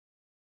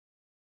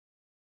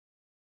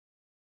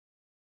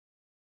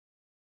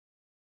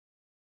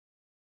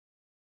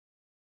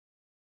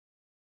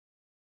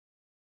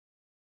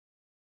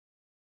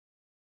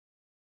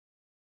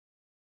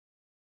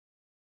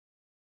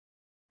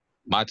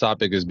My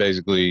topic is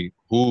basically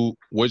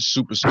which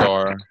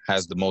superstar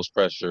has the most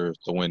pressure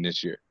to win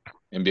this year,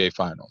 NBA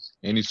Finals.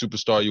 Any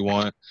superstar you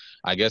want.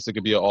 I guess it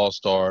could be an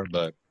all-star,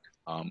 but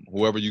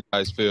whoever you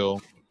guys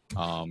feel,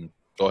 um,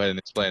 go ahead and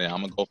explain it.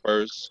 I'm gonna go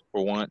first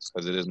for once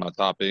because it is my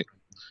topic.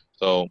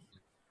 So,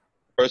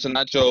 person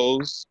I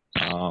chose,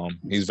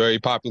 he's very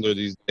popular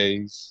these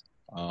days,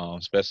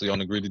 especially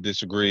on Agree to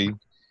Disagree.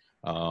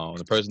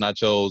 The person I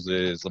chose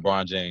is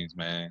LeBron James,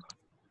 man,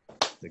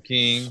 the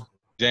King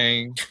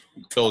James,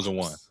 chosen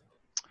one.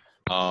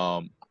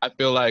 I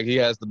feel like he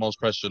has the most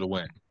pressure to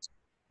win.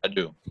 I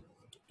do.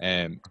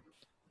 And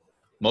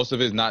most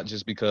of it's not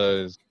just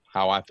because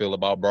how I feel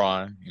about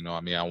Braun.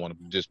 I want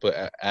to just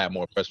add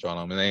more pressure on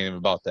him. It ain't even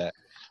about that.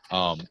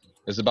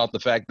 It's about the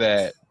fact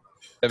that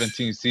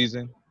 17th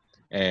season,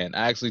 and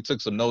I actually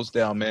took some notes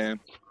down, man.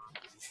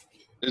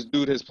 This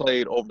dude has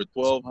played over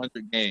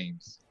 1,200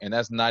 games, and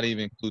that's not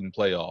even including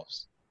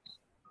playoffs.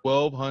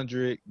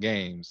 1,200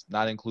 games,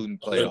 not including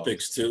playoffs.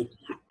 Olympics too.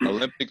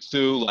 Olympics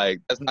too,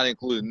 like that's not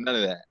including none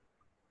of that.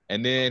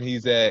 And then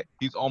he's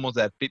almost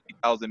at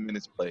 50,000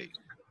 minutes played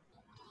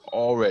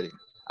already.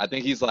 I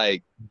think he's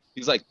like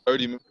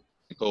 30 minutes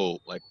behind Kobe.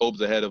 Like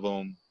Kobe's ahead of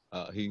him.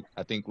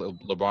 I think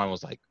LeBron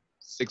was like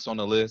six on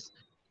the list.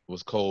 It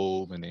was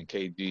Kobe and then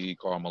KG,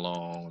 Karl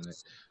Malone, and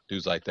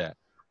dudes like that.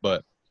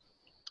 But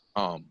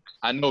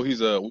I know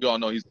we all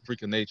know he's a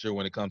freak of nature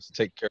when it comes to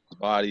taking care of his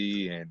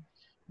body and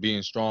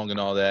being strong and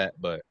all that.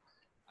 But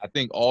I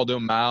think all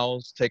them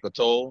miles take a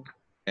toll,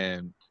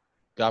 and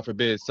God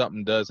forbid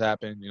something does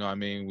happen. You know what I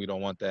mean? We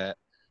don't want that.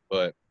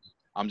 But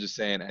I'm just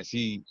saying, as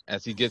he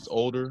gets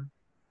older,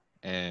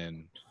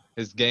 and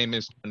his game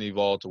is starting to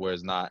evolve to where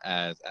it's not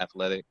as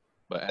athletic.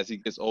 But as he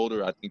gets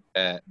older, I think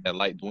that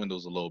light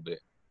dwindles a little bit,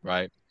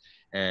 right?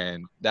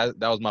 And that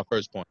was my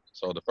first point.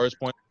 So the first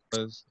point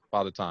was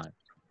Father Time.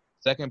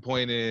 Second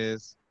point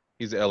is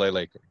he's an LA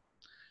Laker.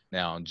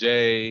 Now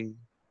Jay,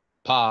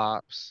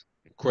 Pops,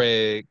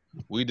 Craig,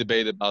 we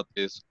debated about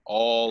this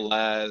all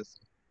last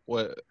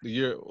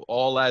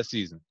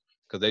season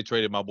because they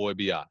traded my boy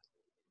Bi,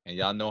 and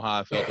y'all know how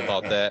I felt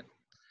about that.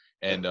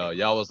 And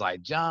y'all was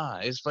like,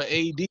 John, it's for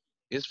AD.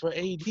 It's for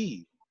AD.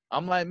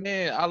 I'm like,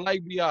 man, I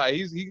like Bi.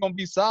 He gonna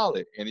be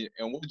solid. And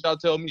what did y'all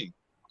tell me?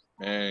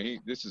 Man,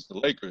 this is the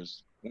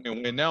Lakers. We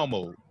in win now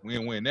mode. We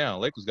in win now.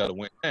 Lakers got to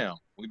win now.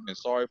 We've been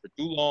sorry for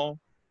too long.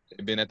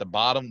 They've been at the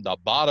bottom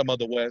of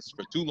the West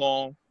for too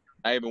long.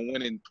 I even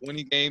winning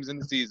 20 games in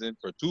the season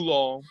for too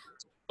long.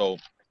 So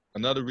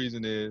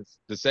the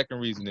second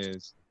reason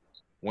is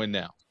win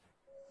now.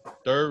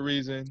 Third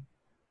reason,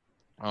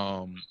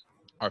 um,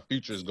 our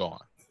future is gone,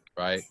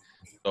 right?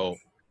 So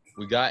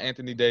we got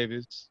Anthony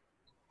Davis.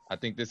 I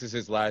think this is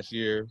his last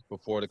year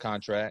before the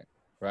contract,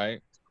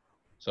 right?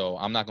 So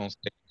I'm not gonna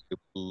say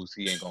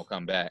he ain't gonna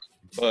come back,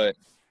 but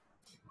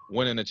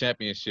winning a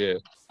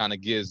championship kind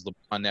of gives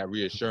LeBron that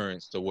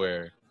reassurance to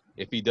where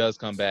if he does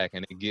come back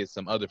and then get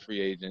some other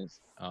free agents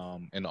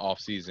in the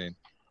offseason,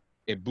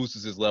 it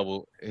boosts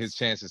his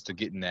chances to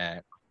getting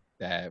that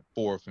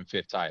fourth and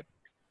fifth title,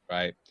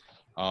 right?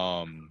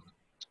 Um,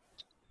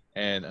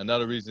 and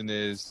another reason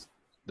is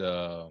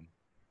the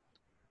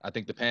I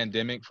think the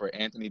pandemic for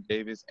Anthony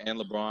Davis and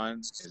LeBron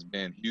has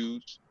been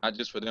huge, not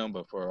just for them,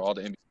 but for all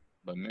the NBA,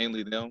 but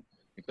mainly them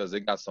because they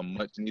got some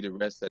much needed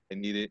rest that they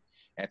needed.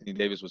 Anthony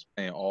Davis was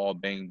playing all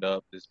banged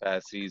up this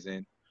past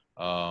season.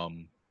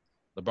 Um,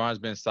 LeBron's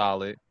been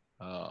solid.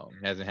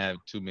 Hasn't had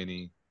too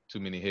many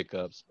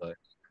hiccups, but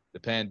the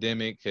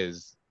pandemic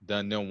has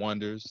done them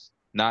wonders.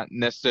 Not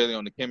necessarily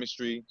on the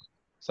chemistry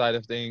side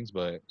of things,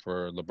 but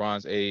for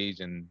LeBron's age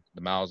and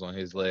the miles on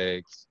his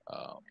legs,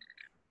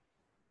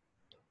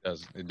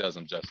 it does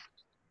him justice.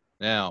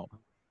 Now,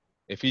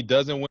 if he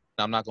doesn't win,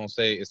 I'm not gonna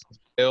say it's a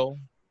fail,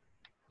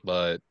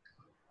 but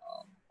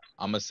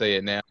I'm gonna say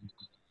it now.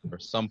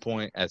 At some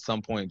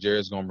point,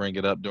 Jared's gonna bring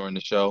it up during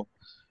the show.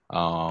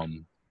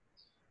 Um,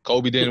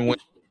 Kobe didn't win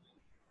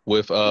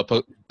with Pau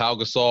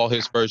Gasol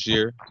his first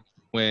year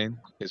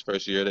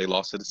they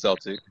lost to the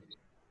Celtics,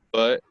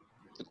 but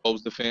to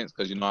Kobe's defense,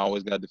 because I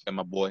always gotta defend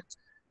my boy.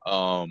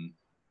 Um,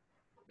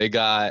 they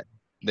got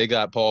they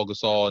got Paul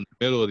Gasol in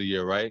the middle of the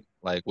year, right?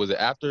 Like, was it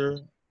after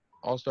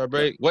All Star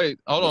break? Wait,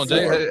 hold on,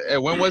 Jay.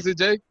 Before. When was it,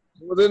 Jay? It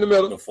was in the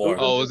middle. Before.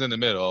 Oh, it was in the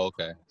middle. Oh,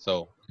 okay,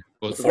 so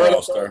was Before Right All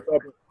after Star.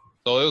 All-Star.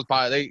 so it was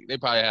probably they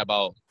probably had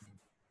about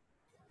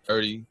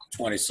 30,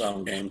 20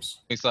 some games.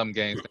 20 something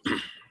games.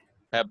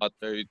 Had about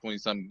 30, 20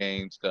 something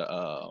games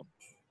to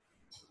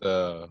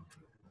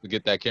to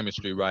get that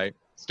chemistry right.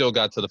 Still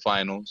got to the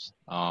finals.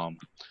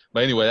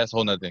 But anyway, that's a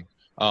whole nother thing.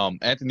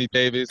 Anthony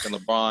Davis and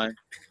LeBron.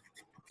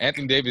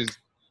 Anthony Davis,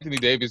 Anthony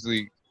Davis,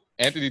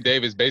 Anthony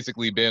Davis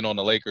basically been on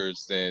the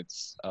Lakers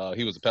since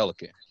he was a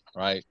Pelican,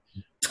 right?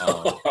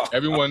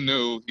 Everyone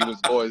knew he was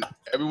going.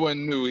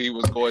 Everyone knew he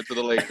was going to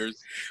the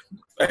Lakers.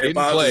 Hey, Didn't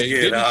Bob's just play,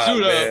 getting didn't hot,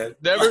 suit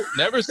up, man.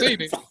 never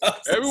seen it.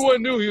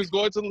 Everyone knew he was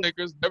going to the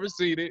Lakers. Never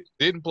seen it.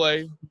 Didn't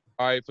play.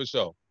 All right, for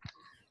sure.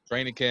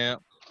 Training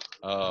camp,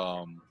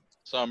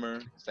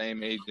 summer,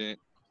 same agent.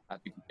 I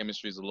think the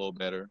chemistry is a little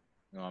better.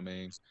 You know what I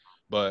mean?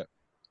 But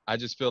I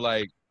just feel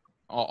like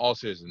all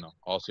seriousness, no.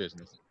 All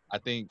seriousness. I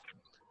think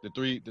the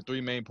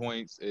three main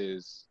points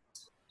is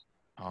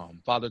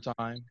father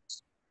time,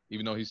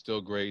 even though he's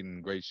still great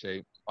and great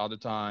shape. Father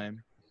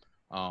time,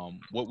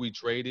 what we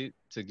traded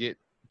to get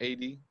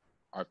AD,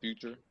 our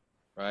future,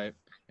 right?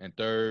 And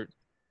third,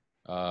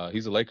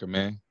 he's a Laker,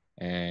 man.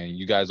 And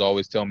you guys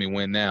always tell me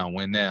win now,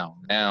 win now.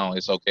 Now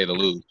it's okay to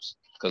lose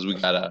because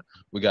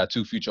we got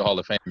two future Hall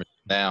of Famers.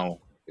 Now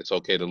it's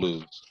okay to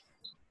lose.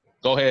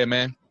 Go ahead,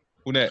 man.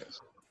 Who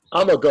next?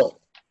 I'm going to go.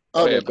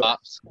 Go ahead,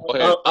 Pops. Go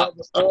ahead,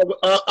 Pops.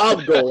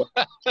 I'm going.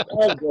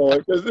 I'm going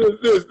because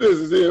this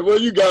is it. Well,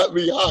 you got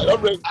me hot.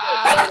 I'm ready.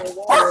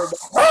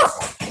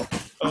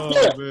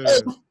 Man.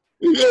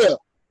 Yeah.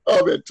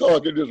 I've been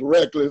talking just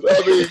reckless.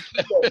 I mean,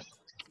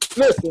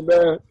 listen,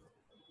 man.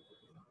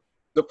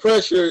 The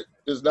pressure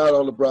is not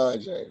on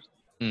LeBron James.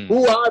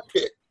 Who I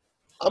pick,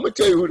 I'm going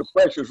to tell you who the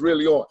pressure is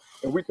really on.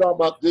 And we talk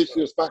about this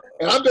year's final.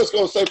 And I'm just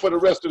going to say for the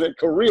rest of their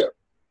career,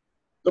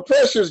 the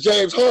pressure is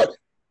James Harden.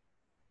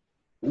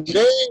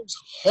 James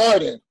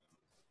Harden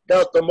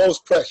got the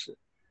most pressure.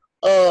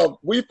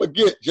 We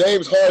forget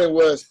James Harden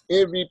was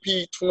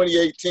MVP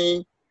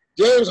 2018.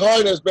 James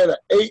Harden has been an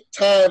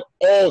 8-time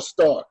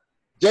All-Star.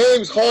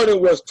 James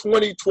Harden was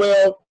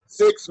 2012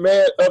 Sixth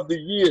Man of the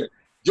Year.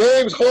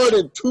 James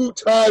Harden 2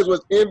 times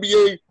was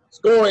NBA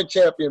scoring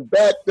champion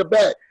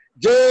back-to-back.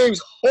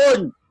 James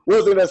Harden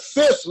was an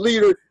assist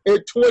leader in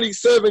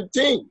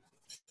 2017.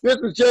 This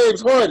is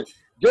James Harden.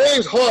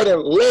 James Harden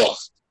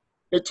lost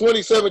in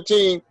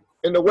 2017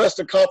 in the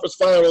Western Conference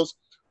Finals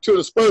to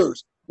the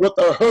Spurs with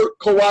a hurt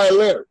Kawhi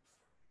Leonard.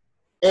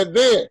 And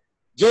then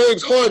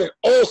James Harden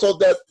also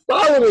that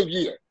following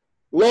year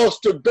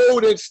lost to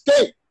Golden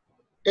State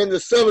in the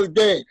 7th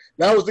game.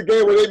 That was the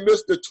game where they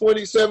missed the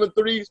 27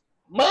 threes.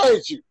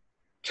 Mind you,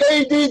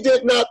 KD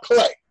did not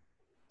play.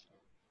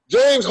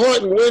 James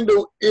Harden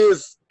window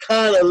is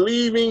kind of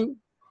leaving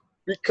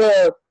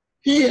because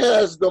he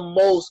has the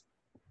most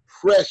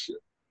pressure.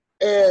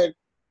 And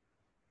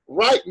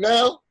right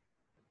now,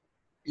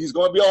 he's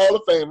going to be a Hall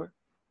of Famer,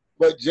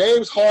 but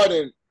James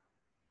Harden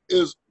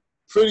is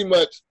pretty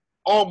much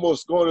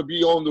almost going to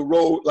be on the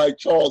road like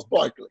Charles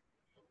Barkley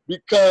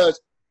because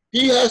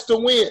he has to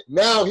win.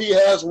 Now he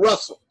has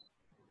Russell.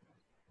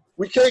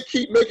 We can't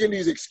keep making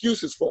these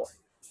excuses for him.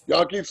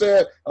 Y'all keep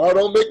saying, oh,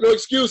 don't make no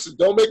excuses.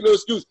 Don't make no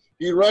excuses.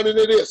 He running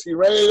to this. He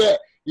ran to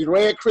that. He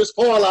ran Chris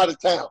Paul out of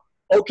town.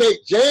 Okay,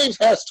 James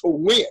has to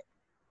win.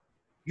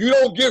 You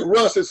don't get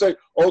Russ and say,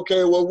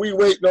 okay, well, we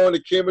waiting on the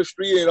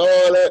chemistry and all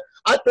that.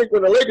 I think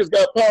when the Lakers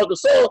got Paul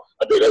Gasol,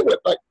 I think they went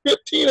like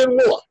 15-1.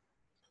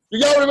 Do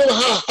y'all remember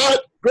how hot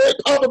Greg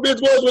Popovich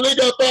was when they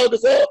got Paul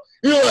Gasol?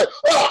 He was like,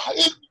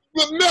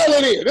 mail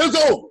it in. It's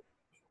over.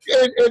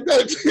 And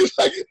that's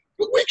like,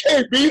 we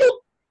can't beat them.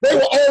 They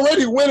were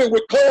already winning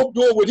with Cole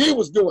doing what he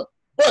was doing.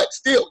 But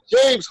still,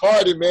 James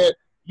Harden, man,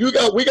 we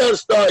got to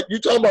start. You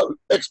talking about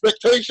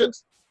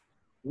expectations?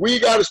 We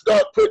got to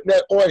start putting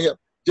that on him.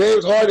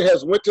 James Harden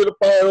has went to the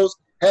finals,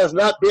 has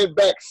not been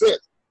back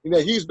since. You know,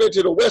 he's been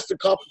to the Western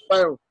Conference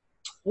Finals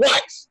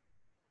twice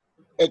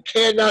and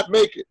cannot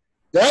make it.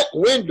 That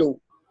window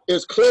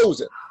is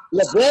closing.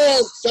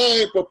 LeBron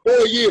signed for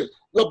 4 years.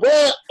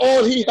 LeBron,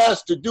 all he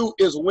has to do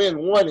is win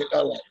one in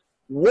LA.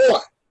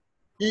 One.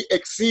 He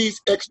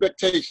exceeds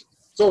expectations.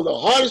 So the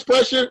hardest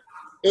pressure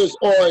is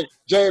on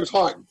James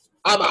Harden.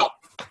 I'm out.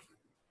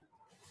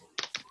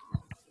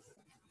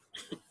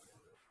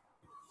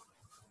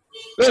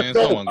 Man,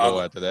 someone go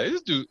after that.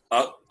 This dude.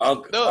 I'll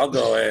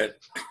go ahead.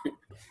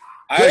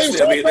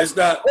 It's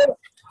not.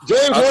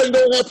 James Harden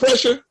don't have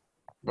pressure.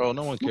 Bro,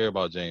 no one care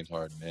about James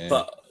Harden, man.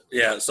 But,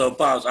 yeah, so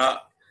Pops,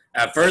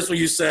 at first when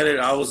you said it,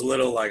 I was a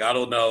little like, I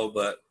don't know,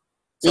 but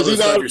some of the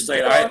stuff you're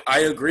saying, I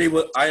agree,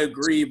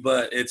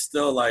 but it's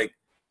still like,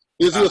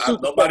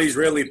 nobody's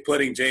really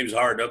putting James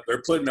Harden up.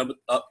 They're putting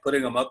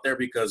him up there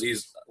because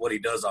he's what he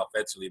does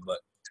offensively, but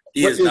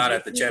he is not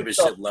at the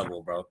championship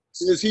level, bro.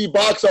 Is he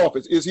box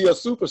office? Is he a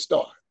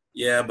superstar?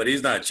 Yeah, but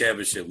he's not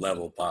championship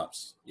level,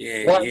 Pops. He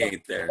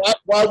ain't there.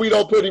 Why we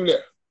don't put him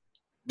there?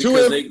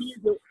 Because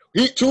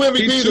two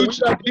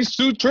MVPs. He's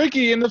too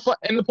tricky in the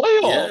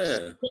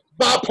playoffs. Yeah.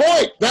 My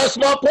point. That's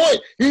my point.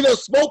 He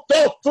just smoked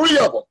off 3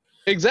 of them.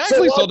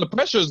 Exactly. So the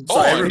pressure's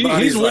gone. So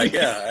everybody's like,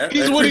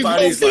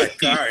 everybody's like,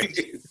 all right,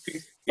 he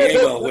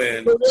ain't gonna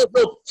win.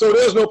 So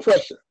there's no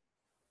pressure.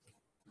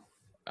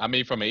 I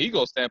mean, from an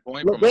ego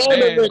standpoint, from a fan,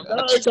 James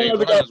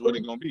Harden is what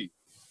he's gonna be.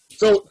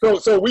 So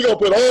we gonna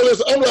put all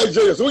this. I'm like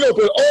Jay. So we gonna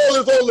put all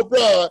this on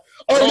LeBron.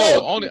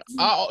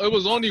 It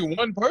was only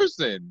one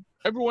person.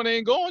 Everyone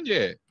ain't gone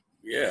yet.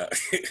 Yeah.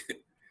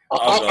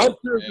 I'm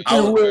curious to see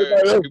who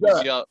everybody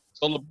else got.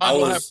 So LeBron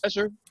don't have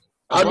pressure.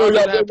 I know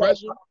y'all have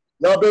pressure.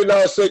 Y'all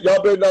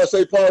better not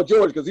say Paul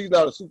George because he's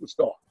not a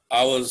superstar.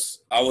 I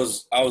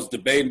was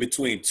debating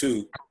between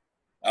 2.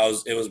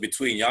 It was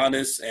between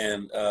Giannis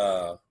and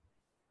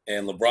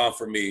LeBron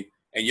for me.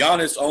 And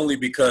Giannis only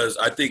because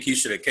I think he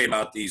should have came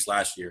out these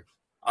last year.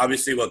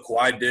 Obviously, what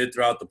Kawhi did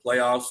throughout the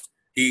playoffs,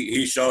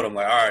 he showed him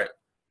like, all right,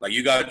 like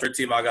you got your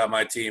team, I got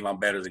my team, I'm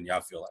better than you.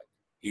 I feel like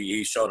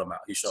he showed him out.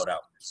 He showed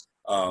out.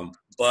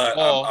 But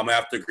I'm gonna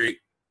have to agree.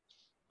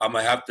 I'm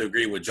gonna have to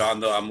agree with John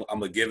though. I'm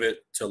gonna give it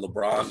to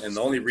LeBron, and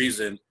the only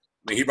reason,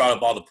 I mean, he brought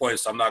up all the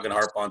points, so I'm not gonna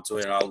harp onto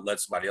it, and I'll let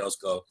somebody else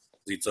go.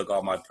 He took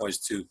all my points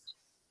too.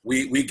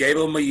 We gave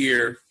him a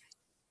year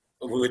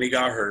when he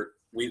got hurt.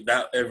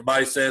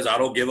 Everybody says I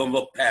don't give him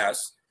a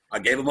pass. I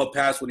gave him a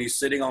pass when he's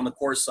sitting on the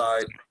court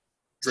side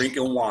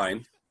drinking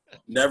wine.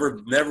 Never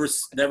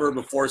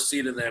before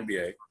seen in the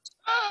NBA.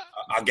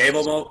 I gave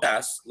him a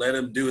pass. Let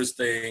him do his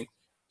thing.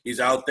 He's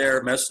out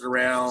there messing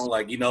around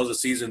like he knows the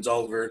season's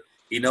over.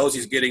 He knows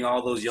he's getting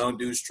all those young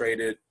dudes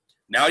traded.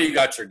 Now you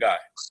got your guy.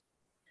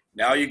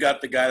 Now you got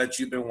the guy that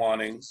you've been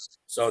wanting.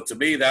 So to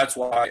me, that's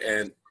why.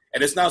 And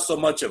it's not so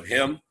much of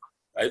him.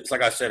 It's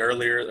like I said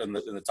earlier in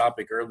the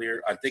topic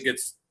earlier. I think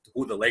it's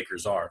who the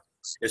Lakers are.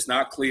 It's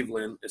not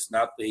Cleveland. It's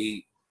not the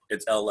Heat.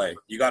 It's LA.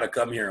 You got to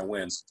come here and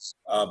win.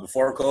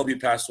 Before Kobe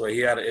passed away, he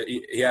had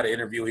an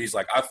interview. He's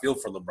like, I feel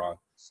for LeBron.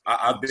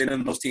 I've been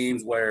in those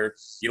teams where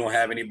you don't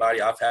have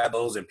anybody. I've had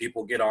those, and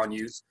people get on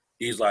you.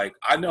 He's like,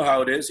 I know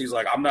how it is. He's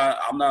like, I'm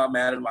not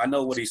mad at him. I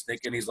know what he's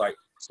thinking. He's like,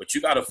 but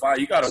you got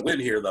to win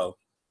here though.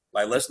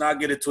 Like, let's not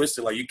get it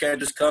twisted. Like, you can't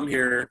just come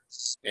here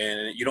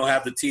and you don't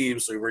have the team,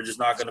 so we're just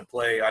not going to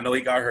play. I know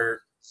he got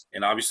hurt,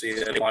 and obviously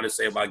they want to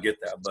say him, I get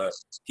that, but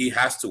he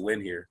has to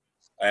win here.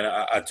 And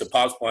to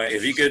Pop's point,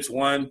 if he gets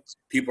one,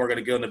 people are going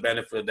to give him the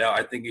benefit of the doubt.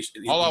 I think he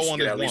should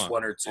get at least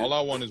one or two. All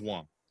I want is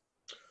one.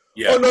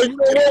 Yeah. Oh, no, you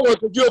don't want one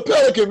because you're a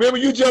Pelican. Remember,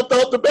 you jumped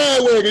off the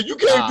bandwagon. You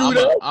can't do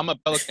that. I'm a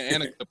Pelican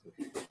and a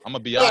Clipper. I'm a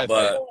BI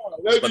but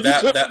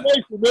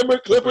remember,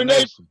 Clipper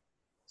Nation.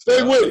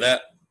 Stay with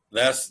it.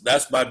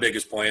 That's my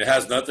biggest point. It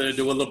has nothing to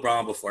do with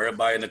LeBron. Before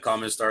everybody in the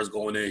comments starts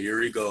going in,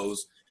 here he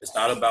goes. It's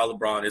not about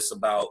LeBron. It's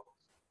about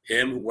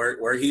him,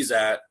 where he's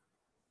at.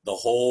 The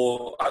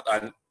whole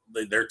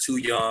they're too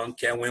young.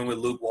 Can't win with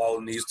Luke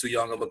Walton. He's too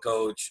young of a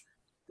coach.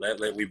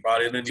 We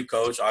brought in a new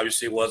coach.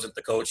 Obviously, it wasn't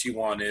the coach he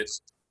wanted.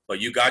 But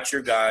you got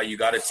your guy. You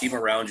got a team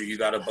around you. You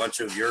got a bunch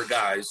of your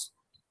guys.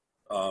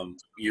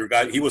 Your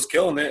guy, he was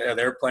killing it, and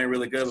they were playing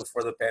really good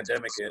before the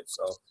pandemic hit.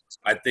 So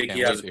I think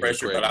he has the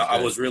pressure. But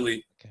I was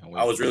really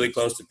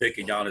close to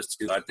picking Giannis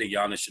too. I think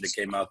Giannis should have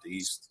came out the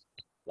East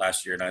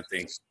last year, and I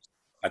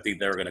think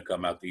they're going to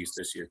come out the East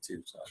this year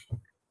too. So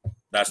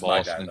that's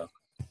my guy though.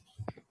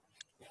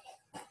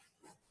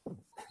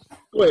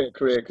 Go ahead,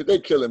 Craig, because they're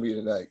killing me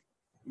tonight.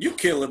 You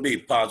killing me,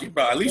 Pops.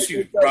 At least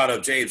you brought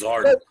up James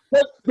Harden.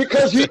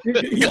 Because you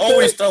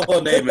always throw a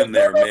name in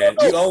there, man.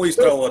 You always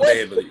throw a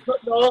name in there.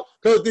 No,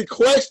 because the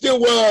question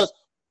was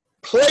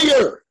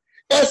player.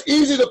 That's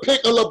easy to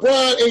pick a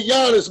LeBron and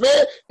Giannis,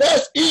 man.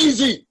 That's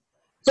easy.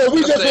 So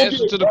we just the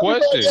answer to the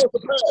question.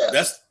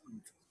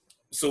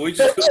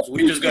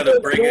 We just got to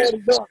bring it.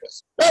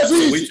 That's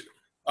easy.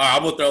 All right,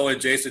 I'm gonna throw in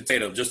Jason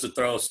Tatum just to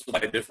throw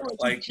somebody different.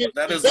 Like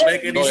that doesn't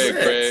make any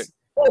sense.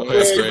 That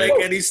doesn't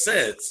make any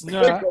sense.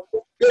 Nah.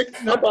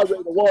 I'm about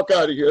ready to walk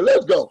out of here.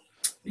 Let's go.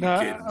 Nah,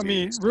 I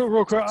mean,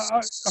 real quick.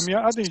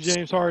 I think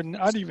James Harden.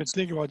 I didn't even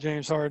think about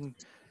James Harden,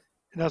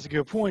 and that's a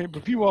good point.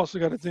 But people also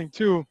got to think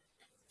too.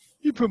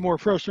 He put more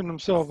pressure on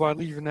himself by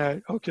leaving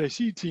that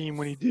OKC team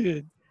when he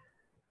did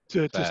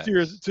to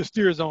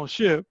steer his own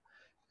ship,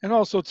 and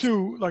also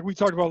too, like we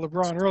talked about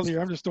LeBron earlier.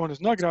 I'm just throwing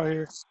this nugget out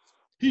here.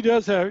 He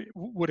does have,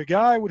 with a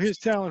guy with his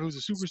talent who's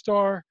a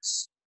superstar,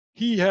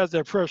 he has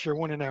that pressure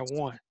winning that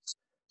one.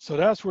 So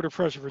that's where the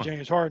pressure for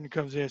James Harden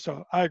comes in.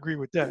 So I agree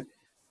with that.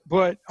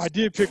 But I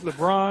did pick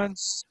LeBron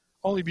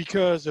only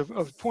because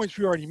of points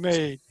we already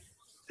made.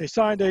 They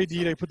signed AD.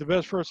 They put the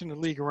best person in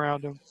the league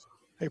around him.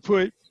 They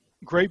put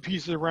great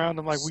pieces around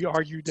him like we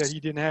argued that he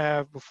didn't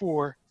have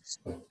before.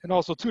 And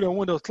also, too, that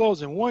window's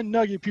closing. One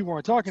nugget people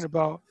aren't talking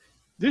about,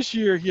 this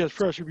year he has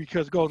pressure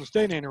because Golden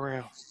State ain't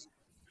around.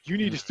 You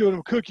need to steal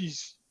them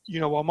cookies,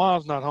 while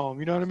mom's not home.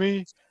 You know what I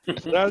mean?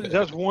 So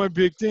that's one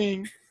big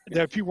thing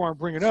that people aren't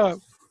bringing up.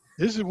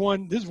 This is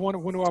one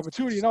window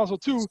opportunity. And also,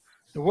 too,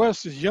 the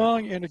West is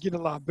young and they're getting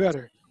a lot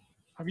better.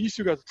 I mean, you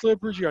still got the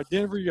Clippers, you got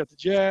Denver, you got the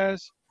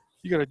Jazz,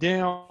 you got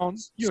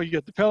you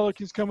got the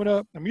Pelicans coming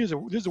up. I mean,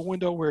 there's a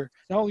window where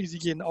not only is he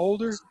getting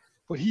older,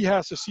 but he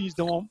has to seize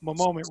the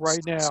moment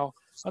right now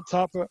on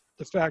top of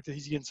the fact that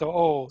he's getting so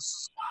old.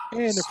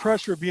 And the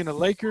pressure of being a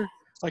Laker,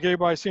 like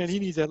everybody's saying, he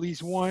needs at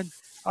least one.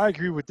 I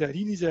agree with that.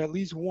 He needs at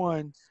least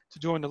one to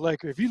join the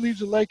Lakers. If he leaves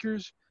the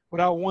Lakers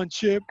without one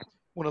chip,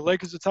 when the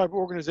Lakers are the type of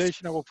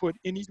organization that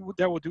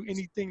will do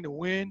anything to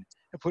win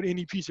and put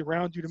any piece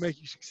around you to make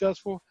you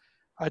successful,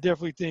 I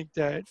definitely think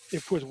that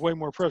it puts way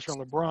more pressure on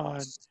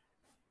LeBron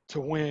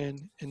to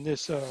win in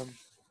this,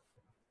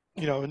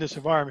 in this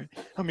environment.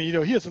 I mean,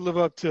 he has to live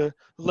up to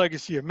the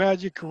legacy of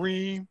Magic,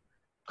 Kareem,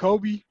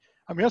 Kobe.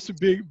 I mean, that's some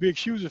big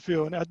shoes to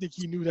fill, and I think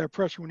he knew that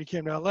pressure when he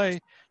came to LA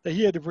that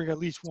he had to bring at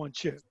least one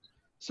chip.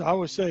 So I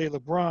would say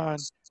LeBron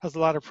has a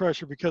lot of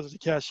pressure because of the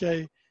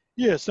cachet.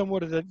 Yeah,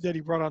 somewhat of that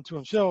he brought onto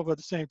himself, but at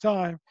the same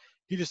time,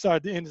 he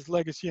decided to end his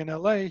legacy in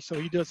LA, so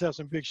he does have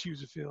some big shoes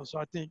to fill. So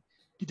I think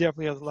he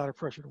definitely has a lot of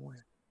pressure to win.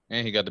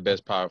 And he got the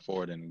best power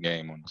forward in the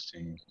game on this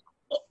team.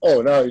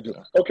 Oh, now you do.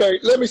 Okay,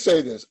 let me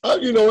say this. Y'all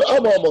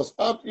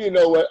ought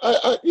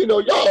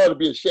to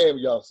be ashamed of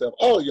yourself.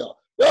 All of y'all.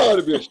 Y'all ought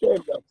to be ashamed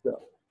of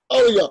yourself.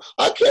 All of y'all.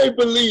 I can't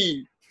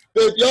believe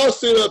that y'all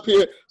sit up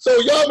here. So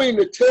y'all mean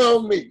to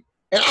tell me,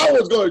 and I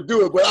was going to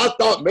do it, but I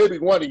thought maybe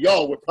one of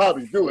y'all would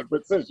probably do it,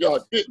 but since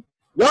y'all didn't,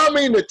 y'all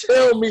mean to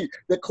tell me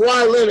that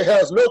Kawhi Leonard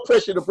has no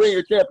pressure to bring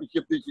a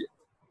championship this year?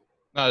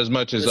 Not as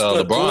much as It's LeBron.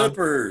 the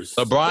Clippers.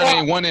 LeBron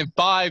ain't won in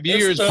 5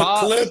 years, It's the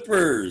Pops.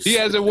 Clippers. He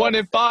hasn't won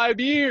in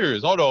 5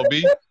 years. Hold on,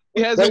 B.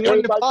 He hasn't won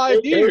in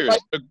 5 years.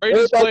 The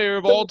greatest player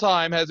of all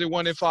time hasn't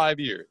won in 5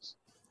 years.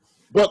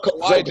 But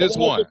Kawhi just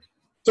won.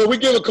 So we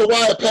giving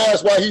Kawhi a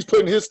pass while he's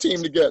putting his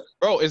team together.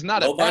 Bro, it's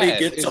not Nobody a pass.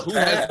 gets It's a who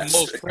pass. has the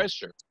most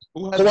pressure.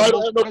 Who has Kawhi the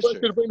don't have most no pressure?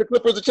 pressure to bring the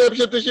Clippers a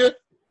championship this year?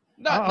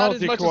 Not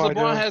as much as Kawhi LeBron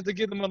does. has to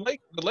give them the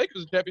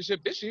Lakers a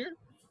championship this year.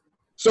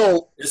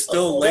 So It's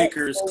still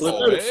Lakers,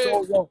 Clippers,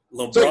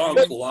 LeBron,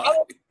 Kawhi.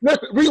 Listen,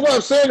 the reason why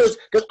I'm saying this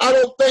because I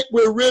don't think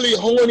we're really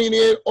honing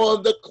in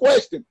on the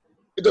question.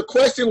 The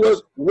question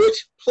was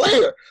which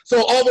player.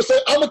 So all of a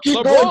sudden, I'm gonna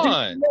keep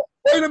going.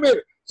 Wait a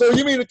minute. So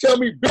you mean to tell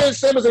me Ben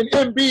Simmons and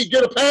Embiid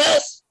get a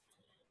pass?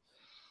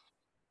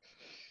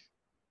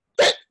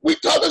 We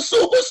talking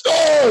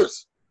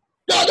superstars.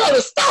 Y'all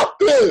gotta stop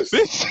this.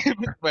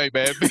 Wait,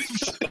 man. Ben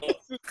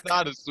Simmons is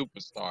not a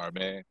superstar,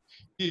 man.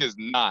 He is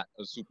not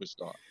a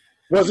superstar.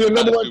 Was he a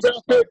number one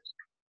draft pick?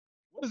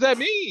 What does that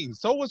mean?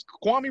 So was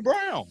Kwame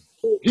Brown.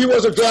 He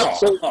was a draft.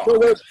 So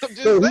I'm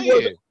just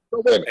saying.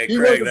 Hey,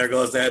 Craig, there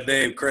goes that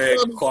name, Craig.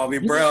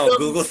 Kwame Brown.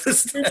 Google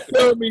this. You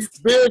tell me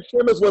Ben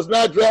Simmons was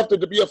not drafted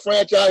to be a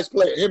franchise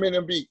player, him and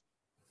Embiid.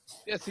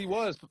 Yes, he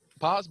was,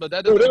 Pops, but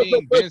that doesn't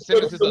mean Ben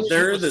Simmons is a superstar.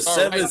 They're the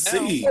 7th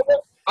seed.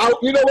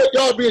 You know what?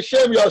 Y'all be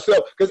ashamed of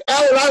yourself because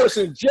Allen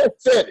Iverson just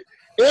said it.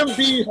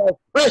 Embiid has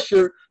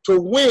pressure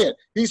to win.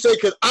 He said,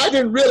 because I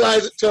didn't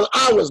realize it till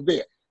I was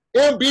there.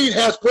 Embiid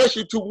has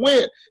pressure to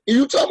win. And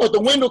you talking about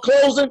the window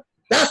closing?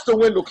 That's the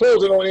window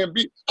closing on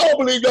Embiid. I don't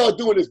believe y'all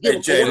doing this. Hey,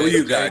 Jay, who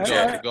you got,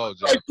 Jay? Go,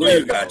 Jay. Who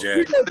you got,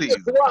 Jay?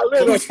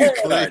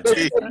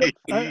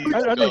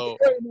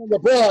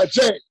 LeBron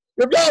James.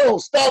 If y'all don't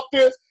stop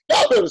this,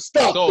 y'all better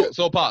stop this.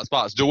 So,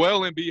 Pops.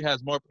 Joel Embiid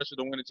has more pressure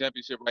to win a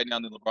championship right now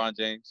than LeBron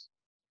James.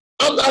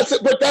 I'm not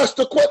saying, but that's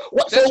the question.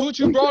 That's what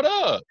you brought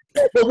up.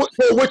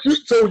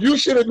 So you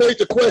should have made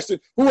the question,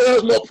 who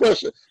has more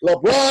pressure?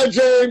 LeBron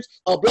James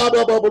or blah,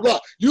 blah, blah, blah, blah.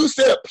 You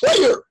said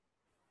player.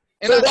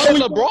 And so I said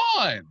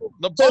LeBron.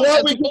 LeBron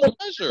has the most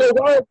pressure. So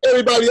why is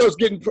everybody else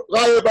getting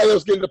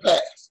the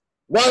pass?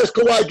 Why is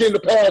Kawhi getting the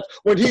pass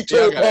when he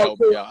told Paul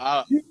George?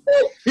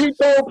 He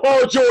told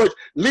Paul George,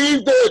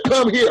 leave there,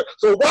 come here.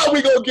 So why are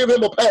we going to give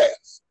him a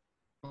pass?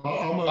 Go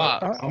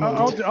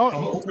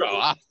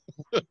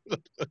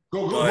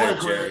ahead,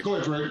 Craig. Go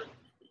ahead, Craig.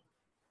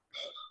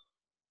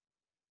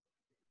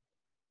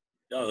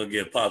 Y'all gonna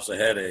give Pops a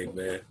headache,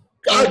 man.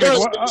 I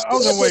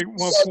was gonna wait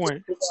one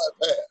point.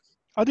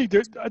 I think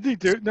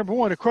number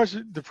one,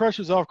 the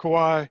pressure's off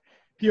Kawhi.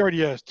 He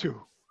already has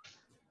 2,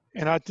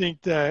 and I think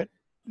that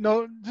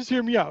just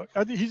hear me out.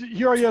 I think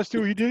he already has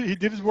 2. He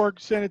did his work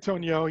in San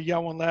Antonio. He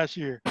got one last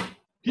year.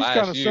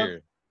 Last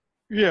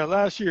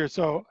year.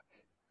 So.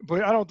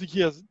 But I don't think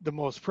he has the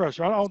most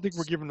pressure. I don't think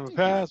we're giving him a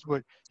pass,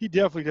 but he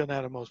definitely doesn't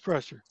have the most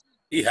pressure.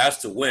 He has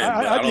to win,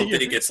 but I don't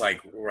think it's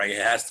like right.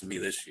 It has to be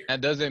this year.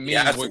 That doesn't mean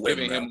we're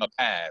giving him a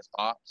pass,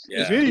 Pops.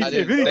 Yeah.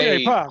 If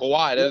anything, Pops.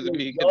 Kawhi doesn't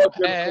mean he gets a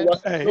pass.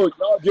 Hey.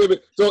 Y'all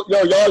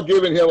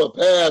giving him a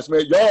pass,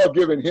 man. Y'all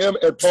giving him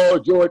and Paul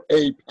George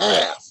a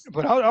pass.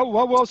 But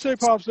I'll say,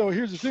 Pops, though,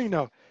 here's the thing,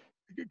 though.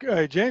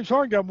 James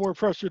Harden got more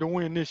pressure to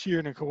win this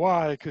year than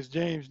Kawhi because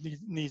James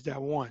needs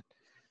that one.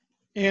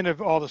 And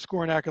of all the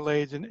scoring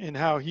accolades and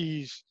how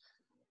he's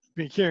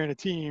been carrying the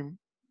team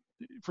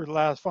for the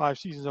last 5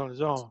 seasons on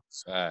his own.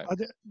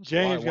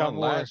 James got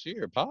more last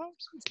year.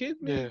 Pops, you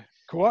kidding me? Yeah,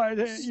 Kawhi.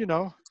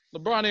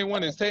 LeBron ain't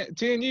won in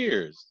 10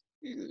 years.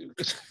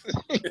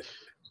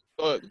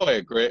 Go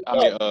ahead, Greg.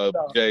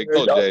 Jay. Go, Jay.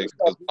 Go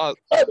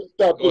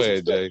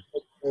ahead, Jay.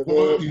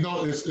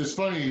 Well, it's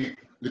funny.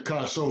 It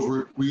kind of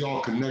shows we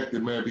all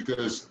connected, man.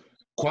 Because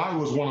Kawhi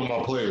was one of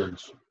my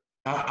players.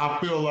 I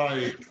feel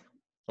like.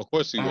 Of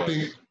course he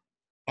was.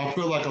 I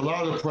feel like a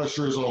lot of the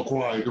pressure is on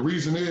Kawhi. The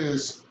reason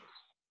is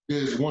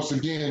once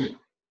again,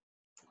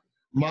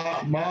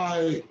 if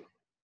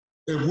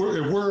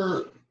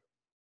we're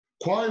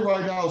Kawhi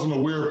right now is in a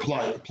weird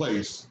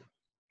place.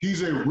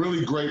 He's a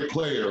really great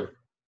player.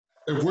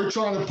 If we're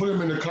trying to put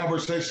him in the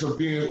conversation of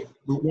being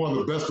one of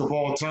the best of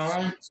all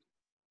time,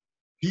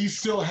 he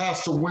still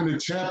has to win the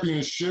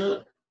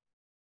championship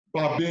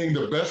by being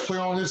the best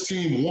player on his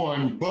team,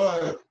 one,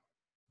 but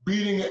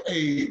beating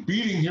a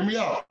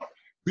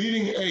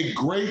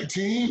great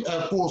team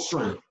at full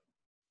strength.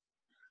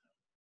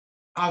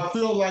 I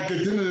feel like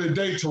at the end of the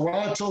day,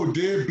 Toronto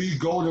did beat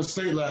Golden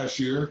State last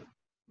year,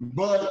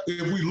 but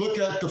if we look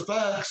at the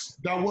facts,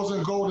 that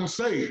wasn't Golden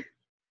State.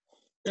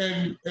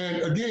 And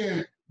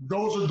again,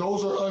 those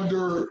are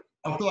under.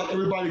 I feel like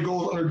everybody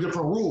goes under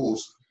different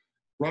rules,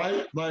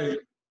 right? Like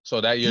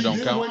so that year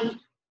don't count.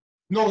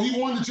 No,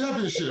 he won the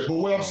championship. But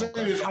what I'm saying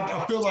is,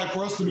 I feel like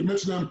for us to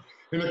mention him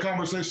in the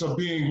conversation of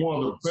being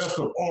one of the best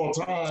of all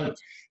time,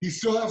 he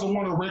still hasn't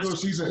won a regular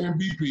season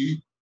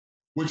MVP.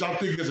 which I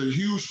think is a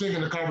huge thing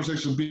in the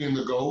conversation being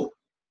the GOAT.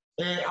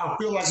 And I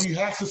feel like he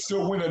has to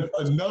still win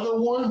another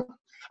one.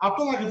 I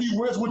feel like if he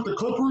wins with the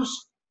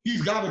Clippers,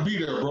 he's got to be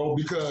there, bro,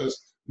 because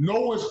no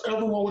one's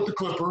ever won with the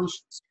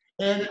Clippers.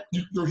 And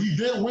he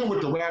did win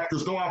with the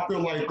Raptors, though I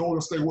feel like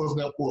Golden State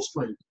wasn't at full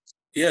strength.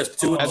 He has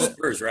 2 with the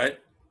Spurs, right?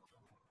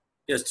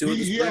 He has 2 with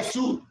the Spurs? He has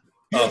 2.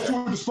 He has 2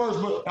 with the Spurs,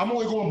 but I'm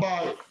only going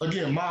by,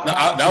 again,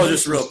 that was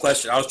just a real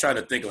question. I was trying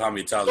to think of how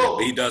many titles,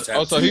 but he does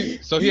have 2.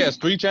 So he has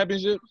 3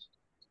 championships?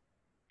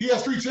 He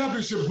has 3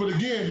 championships, but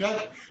again,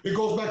 it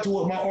goes back to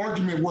what my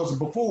argument was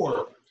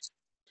before.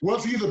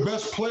 Was he the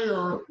best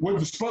player with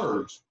the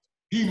Spurs?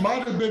 He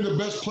might have been the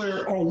best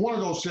player on one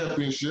of those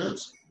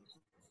championships.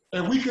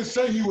 And we can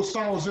say he was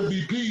Finals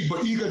MVP,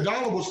 but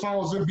Iguodala was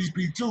Finals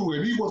MVP too,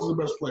 and he wasn't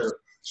the best player.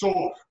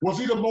 So was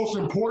he the most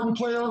important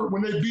player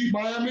when they beat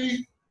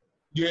Miami?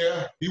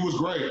 Yeah, he was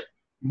great.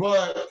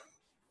 But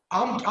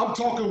I'm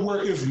talking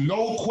where it's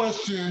no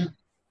question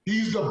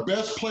he's the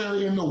best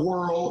player in the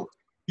world.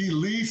 He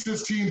leads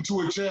his team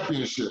to a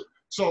championship.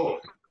 So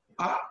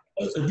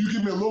if you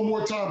give me a little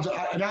more time,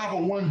 and I have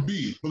a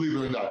 1B, believe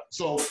it or not.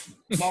 So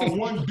my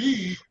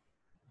 1B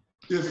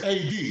is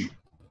AD.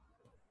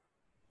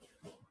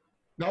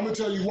 Now I'm going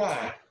to tell you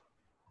why.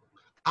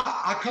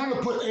 I kind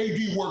of put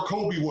AD where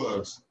Kobe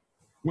was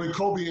when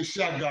Kobe and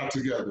Shaq got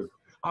together.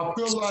 I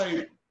feel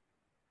like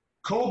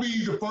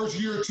Kobe, the first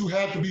year or two,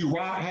 had to be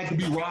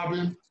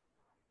Robin,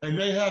 and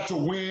they had to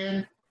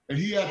win, and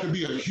he had to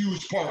be a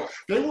huge part.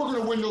 They weren't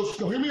going to win those.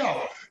 Hear me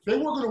out. They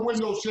weren't going to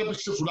win those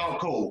championships without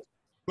Kobe.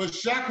 But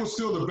Shaq was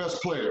still the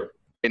best player.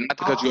 And not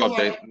to cut you off,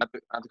 Dave. Not to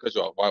cut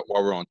you off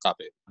while we're on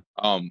topic.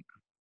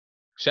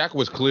 Shaq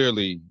was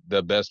clearly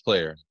the best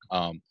player.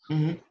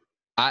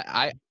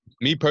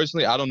 Me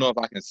personally, I don't know if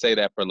I can say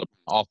that for LeBron.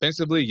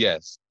 Offensively,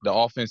 yes, the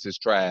offense is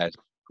trash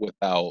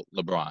without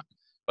LeBron.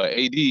 But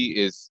AD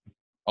is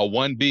a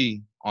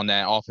 1B on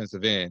that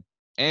offensive end,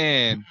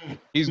 and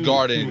he's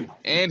guarding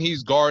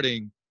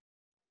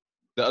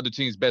the other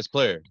team's best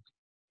player.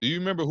 Do you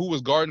remember who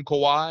was guarding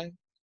Kawhi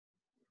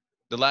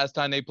the last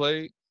time they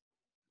played?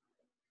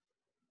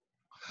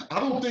 I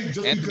don't think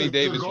just Anthony because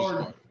Davis you're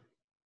guarding,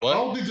 what? I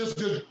don't think just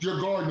because you're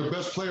guarding the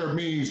best player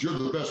means you're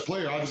the best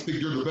player. I just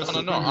think you're the best.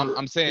 No.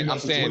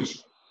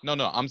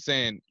 I'm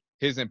saying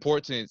his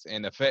importance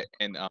and effect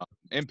and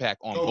impact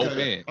on both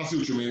ends. I see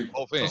what you mean.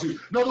 Both ends.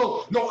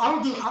 No.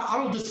 I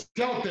don't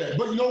discount that.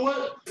 But you know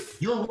what?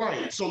 You're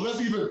right. So that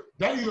even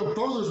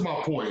furthers my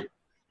point.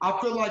 I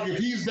feel like if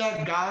he's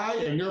that guy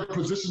and they're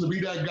positioned to be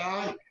that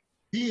guy,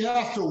 he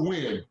has to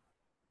win.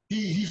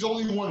 He's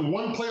only won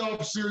 1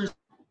 playoff series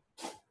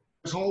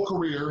his whole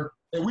career,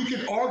 and we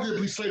can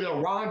arguably say that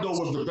Rondo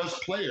was the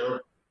best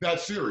player that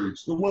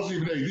series. It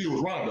wasn't even AD, it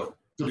was Rondo,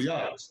 to be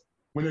honest,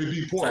 when they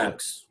beat Portland.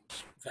 Facts.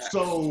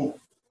 So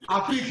I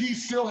think he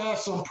still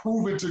has some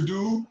proving to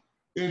do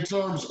in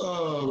terms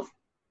of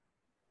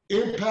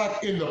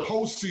impact in the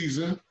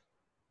postseason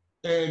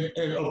and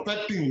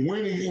affecting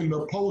winning in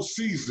the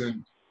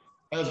postseason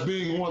as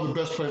being one of the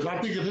best players. I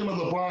think if him and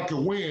LeBron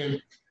can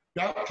win,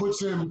 that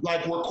puts him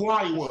like where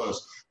Kawhi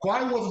was.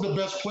 Kawhi wasn't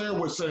the best player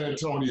with San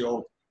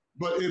Antonio,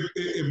 but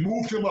it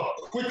moved him up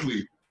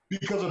quickly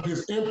because of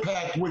his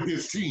impact with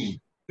his team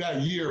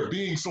that year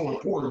being so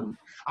important.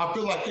 I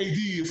feel like AD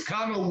is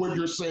kind of what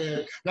you're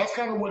saying. That's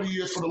kind of what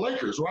he is for the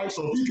Lakers, right?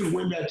 So if he can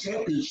win that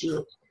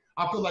championship,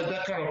 I feel like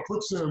that kind of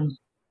puts him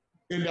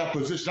in that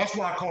position. That's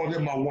why I called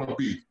him my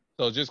 1B.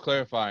 So just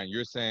clarifying,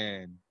 you're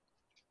saying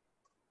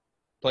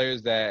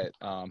players that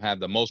have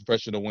the most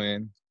pressure to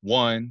win,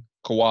 1,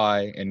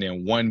 Kawhi, and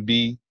then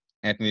 1B,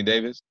 Anthony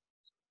Davis?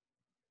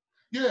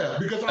 Yeah,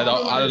 because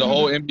out of the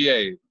whole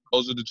NBA,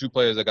 those are the 2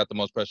 players that got the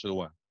most pressure to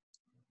win.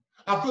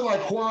 I feel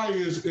like Kawhi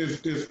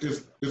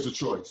is a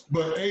choice,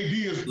 but AD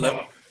is.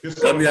 Let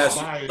me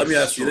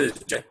ask you this,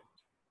 Jay.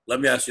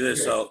 Let me ask you this.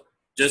 Yeah. So,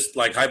 just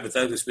like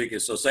hypothetically speaking,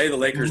 so say the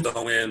Lakers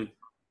don't win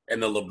in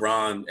the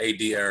LeBron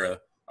AD era,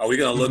 are we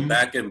going to look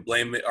back and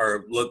blame it,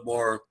 or look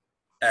more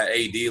at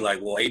AD like,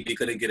 well, AD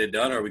couldn't get it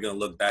done, or are we going to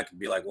look back and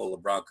be like, well,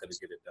 LeBron couldn't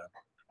get it done?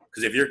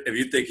 Because if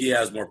you think he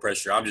has more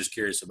pressure, I'm just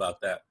curious about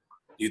that.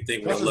 Do you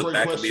think we'll look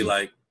back and be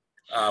like,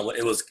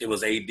 it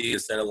was AD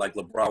instead of like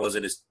LeBron was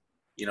in his,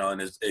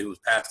 and it was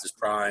past his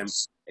prime.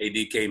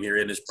 AD came here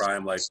in his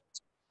prime. Like,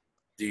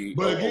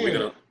 But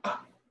again,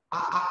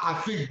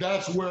 I think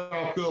that's where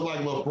I feel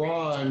like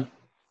LeBron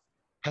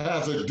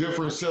has a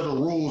different set of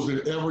rules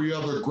than every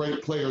other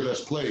great player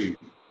that's played.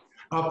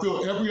 I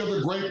feel every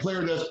other great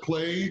player that's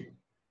played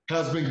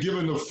has been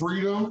given the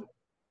freedom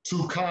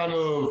to kind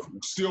of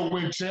still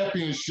win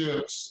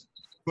championships,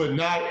 but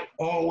not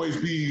always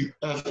be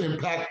as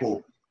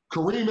impactful.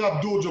 Kareem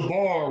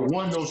Abdul-Jabbar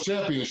won those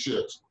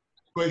championships,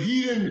 but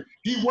he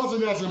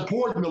wasn't as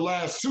important the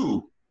last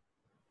 2.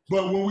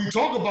 But when we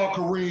talk about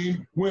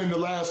Kareem winning the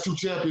last 2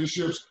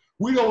 championships,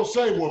 we don't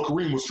say, well,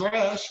 Kareem was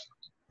trash,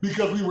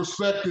 because we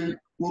respected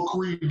what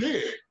Kareem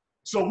did.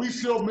 So we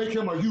still make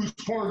him a huge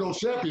part of those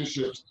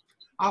championships.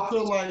 I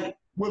feel like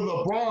with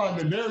LeBron,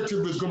 the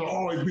narrative is going to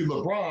always be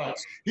LeBron.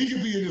 He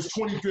could be in his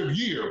 25th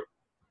year,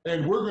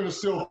 and we're going to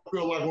still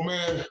feel like, well,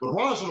 man,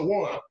 LeBron should have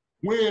won.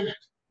 When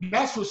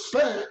that's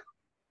respect.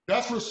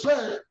 That's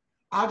respect.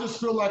 I just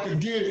feel like,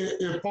 again,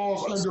 it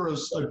falls under a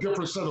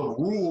different set of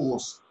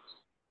rules,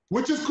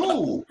 which is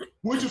cool.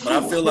 Which is cool.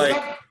 I feel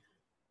like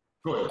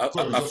go ahead.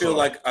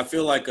 I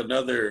feel like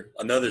another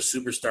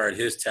superstar at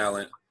his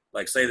talent,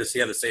 like say this, he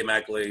had the same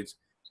accolades.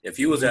 If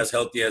he was as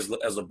healthy as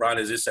LeBron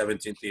is his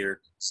 17th year,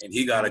 and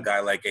he got a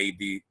guy like AD,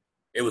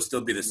 it would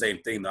still be the same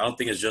thing. I don't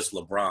think it's just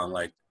LeBron.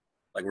 Like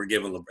we're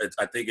giving.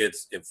 I think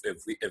it's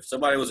if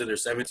somebody was in their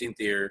 17th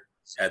year,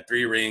 had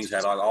 3 rings,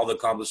 had all the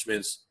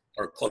accomplishments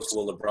or close to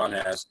what LeBron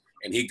has,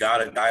 and he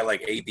got a guy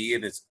like AD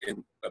in AD's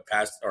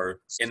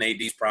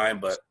prime,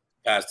 but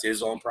past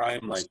his own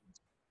prime, like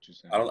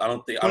I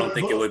don't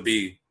think it would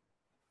be.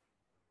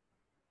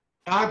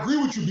 I agree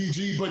with you,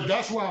 BG, but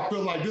that's why I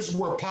feel like this is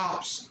where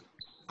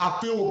I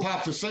feel what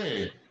Pops is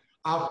saying.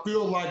 I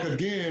feel like,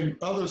 again,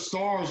 other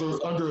stars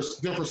are under a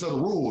different set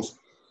of rules.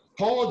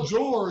 Paul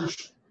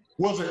George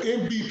was an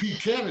MVP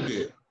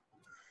candidate.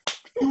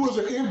 He was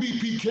an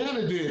MVP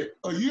candidate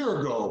a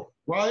year ago,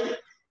 right?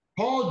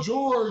 Paul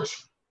George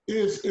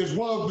is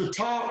one of the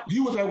top. He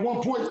was at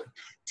one point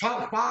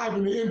top 5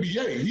 in the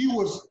NBA. He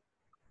was,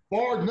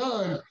 bar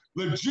none,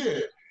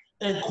 legit.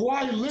 And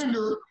Kawhi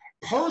Leonard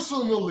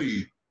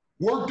personally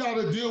worked out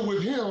a deal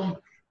with him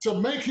to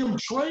make him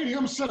trade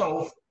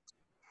himself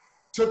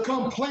to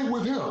come play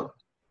with him.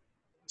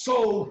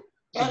 So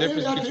the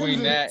difference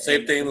between that,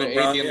 same thing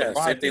LeBron,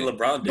 same thing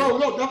LeBron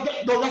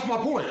did. No, that's my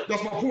point.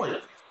 That's my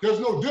point. There's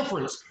no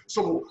difference.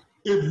 So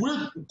if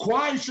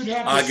Kawhi should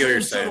have the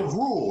same set of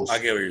rules. I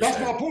get what you're saying.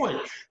 That's my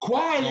point.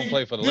 Kawhi don't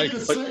play for the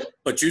Lakers.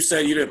 But you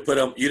said you didn't put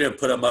him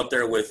up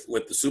there with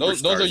the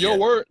superstars. Those are your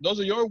words. Those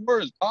are your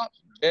words, Pop.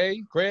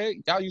 Jay,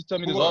 Craig, y'all used to tell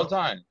me this all the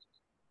time.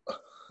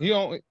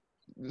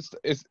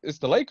 It's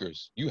the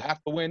Lakers. You have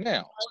to win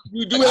now.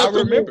 You do have to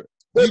remember.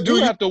 Win. You do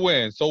have to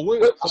win. So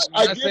when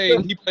I say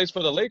he plays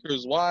for the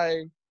Lakers,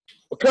 why?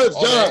 Because,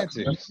 John,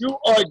 you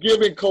are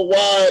giving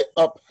Kawhi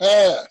a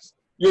pass.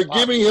 You're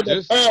giving him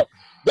a pass.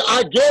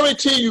 I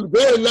guarantee you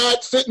they're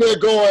not sitting there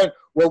going,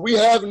 well, we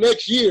have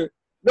next year.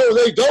 No,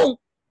 they don't.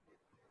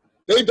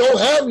 They don't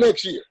have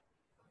next year.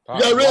 Why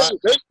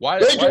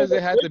does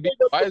it have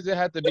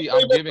to be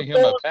I'm giving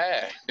him a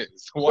pass?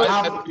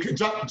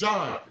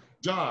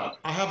 John,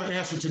 I have an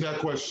answer to that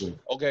question.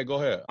 Okay, go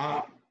ahead.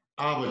 I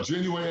have a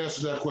genuine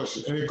answer to that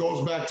question, and it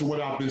goes back to what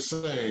I've been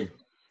saying,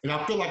 and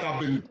I feel like I've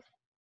been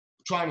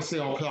trying to say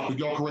on top, but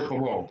y'all correct me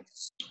wrong.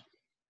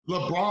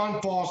 LeBron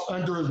falls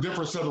under a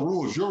different set of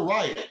rules. You're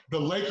right. The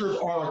Lakers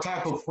are a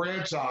type of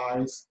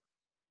franchise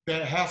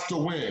that has to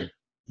win.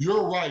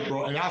 You're right,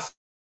 bro, and I said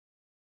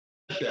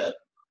that.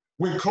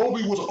 When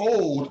Kobe was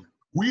old,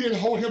 we didn't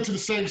hold him to the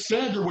same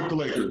standard with the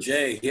Lakers.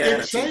 Jay, he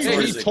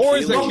tore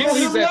his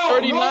Achilles at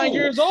 39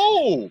 years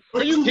old.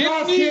 Are you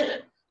kidding me?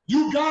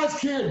 You guys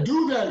can't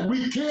do that.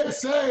 We can't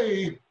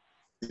say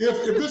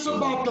if it's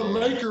about the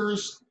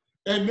Lakers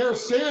and their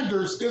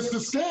standards, it's the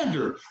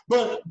standard.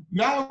 But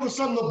now all of a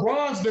sudden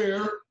LeBron's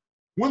there.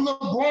 When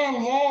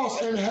LeBron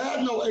lost and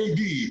had no AD,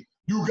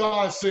 you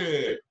guys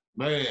said,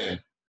 man,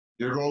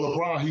 here go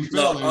LeBron. He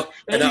fell in.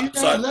 I don't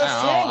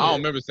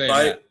remember saying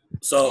that.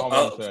 So,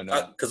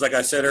 because like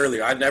I said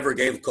earlier, I never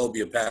gave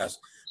Kobe a pass.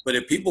 But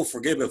if people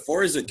forget,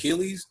 before his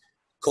Achilles,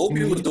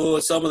 Kobe was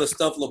doing some of the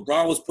stuff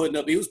LeBron was putting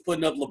up. He was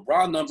putting up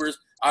LeBron numbers,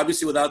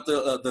 obviously without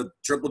the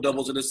triple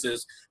doubles and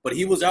assists. But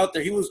he was out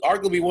there. He was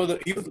arguably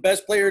he was the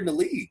best player in the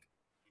league,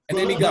 and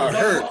then he got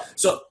hurt.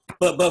 So,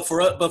 but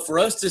for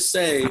us to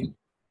say,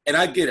 and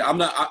I get it, I'm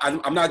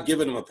not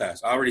giving him a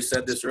pass. I already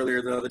said this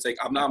earlier the other take.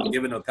 I'm not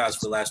giving him a pass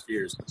for the last few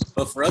years.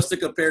 But for us to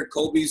compare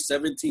Kobe's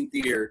 17th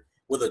year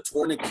with a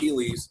torn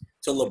Achilles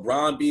to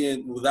LeBron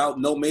being without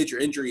no major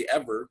injury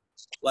ever,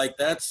 like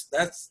that's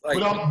like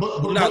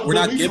we're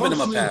not giving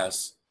him a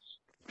pass.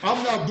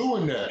 I'm not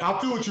doing that. I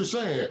feel what you're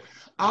saying.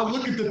 I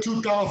look at the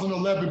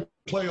 2011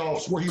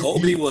 playoffs where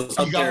Kobe was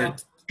up there.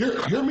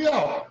 Hear me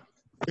out.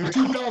 In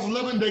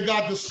 2011, they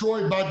got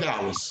destroyed by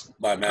Dallas.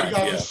 By Matt, they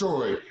got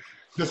destroyed.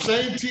 The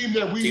same team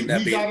that we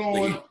got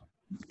on.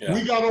 Yeah.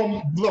 We got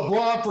on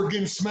LeBron for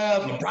getting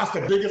smashed. LeBron's the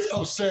biggest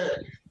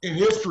upset in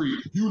history.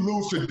 You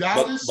lose to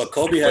Dallas. But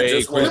Kobe had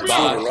just won 2 in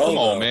a row. Come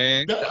on,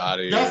 man.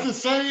 That's the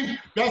same.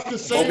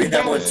 Kobe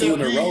had won 2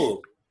 in a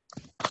row.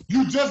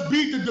 You just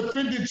beat the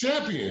defending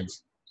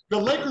champions. The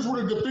Lakers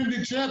were the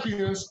defending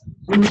champions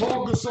with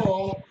Paul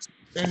Gasol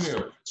and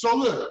them. So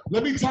look,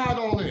 let me tie it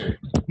all in.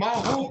 My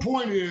whole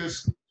point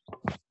is,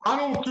 I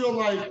feel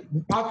like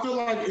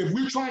if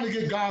we're trying to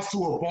get guys to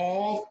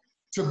evolve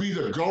to be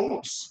the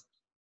GOATs,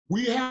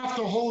 we have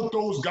to hold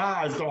those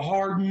guys, the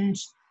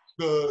Hardens,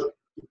 the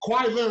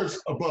Kawhi Leonard's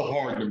above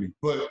Harden to me,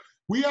 but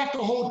we have to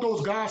hold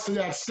those guys to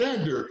that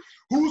standard.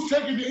 Who's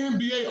taking the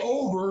NBA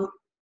over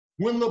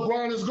when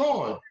LeBron is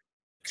gone?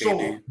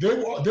 So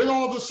then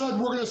all of a sudden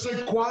we're going to say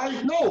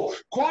Kawhi? No,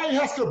 Kawhi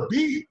has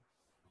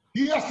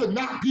to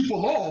knock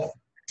people off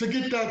to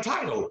get that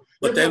title.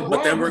 But then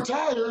we're going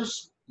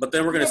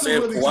to say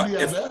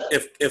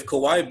if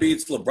Kawhi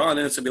beats LeBron,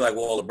 then it's going to be like,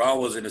 well,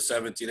 LeBron was in the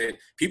 17-8.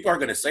 People are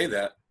going to say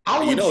that. I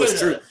wouldn't it's say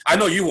true. that. I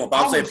know you won't,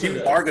 but I'm saying people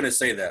that. are going to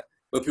say that.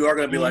 But people are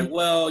going to be like,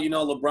 well,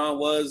 LeBron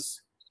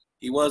was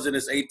in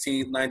his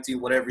 18th, 19th,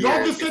 whatever year.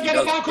 Y'all just said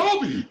that about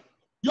Kobe.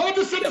 Y'all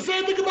just said the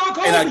same thing about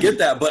Kobe. And I get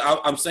that, but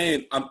I'm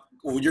saying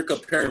when you're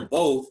comparing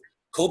both,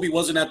 Kobe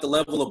wasn't at the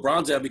level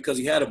LeBron's at because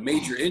he had a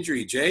major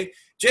injury, Jay.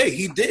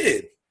 He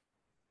did.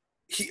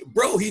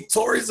 He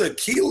tore his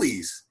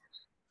Achilles.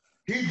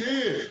 He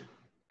did.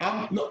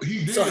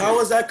 He did. So how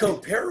is that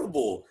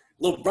comparable?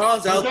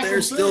 LeBron's out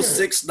there still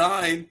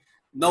 6'9",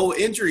 no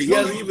injury. He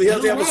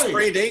doesn't have a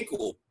sprained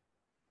ankle.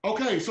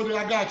 Okay, so then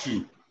I got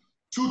you.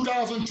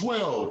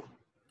 2012,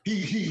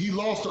 he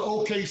lost to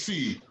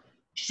OKC.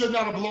 Should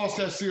not have lost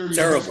that series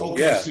against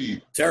OKC. Yeah.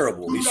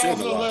 Terrible.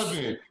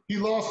 2011, he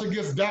lost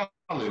against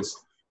Dallas.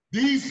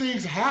 These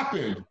things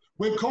happened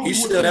when Kobe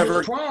was in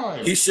his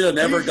prime. He should have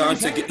never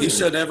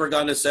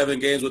gone to 7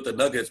 games with the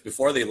Nuggets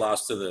before they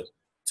lost to the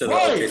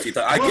OKC.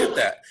 I get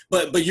that,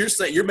 but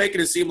you're making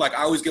it seem like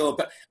I always give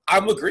up.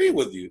 I'm agreeing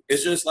with you.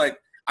 It's just like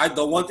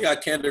the one thing I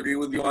can't agree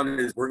with you on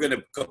is we're going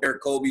to compare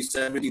Kobe's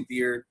 17th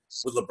year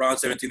with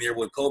LeBron's 17th year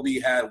when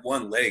Kobe had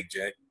one leg,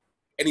 Jay,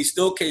 and he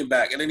still came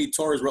back and then he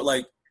tore his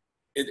like.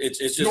 It's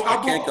just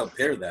I can't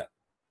compare that.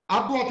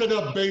 I brought that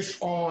up based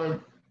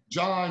on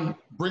John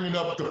bringing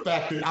up the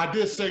fact that I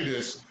did say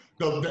this,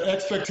 the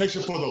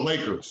expectation for the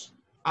Lakers.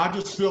 I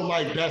just feel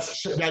like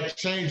that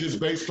changes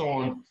based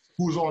on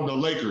who's on the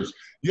Lakers.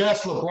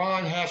 Yes,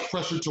 LeBron has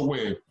pressure to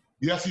win.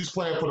 Yes, he's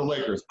playing for the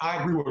Lakers.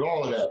 I agree with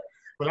all of that.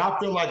 But I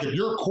feel like if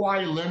you're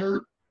Kawhi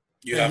Leonard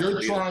and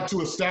you're trying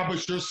to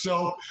establish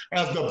yourself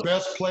as the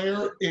best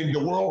player in the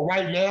world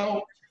right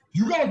now,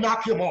 you got to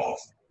knock him off.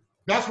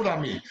 That's what I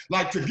mean.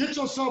 Like, to get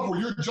yourself where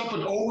you're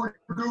jumping over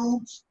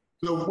dudes,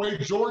 the way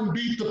Jordan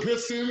beat the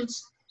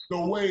Pistons, the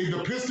way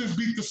the Pistons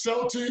beat the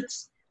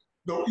Celtics,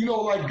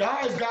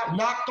 guys got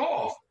knocked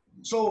off.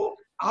 So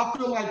I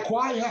feel like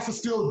Kawhi has to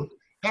still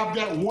have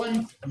that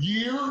 1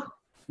 year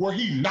where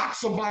he knocks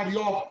somebody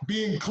off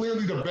being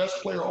clearly the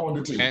best player on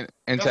the team.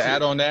 And to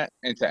add on that,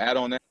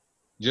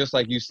 just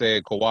like you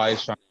said, Kawhi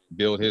is trying to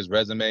build his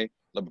resume.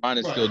 LeBron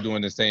is still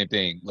doing the same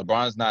thing.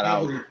 LeBron's not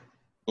out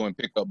doing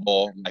pickup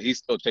ball. Like, he's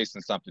still chasing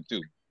something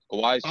too.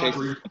 Kawhi's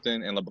chasing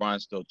something, and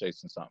LeBron's still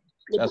chasing something.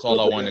 That's all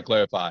I wanted to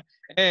clarify.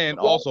 And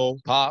also,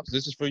 Pops,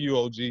 this is for you,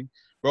 OG.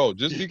 Bro,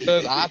 just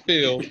because I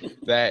feel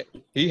that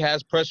he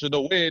has pressure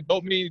to win,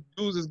 don't mean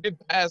dudes is getting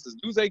passes.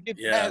 Dudes ain't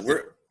getting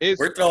passes.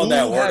 We're throwing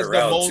that word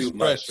around too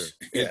much.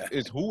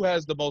 It's who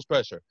has the most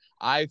pressure.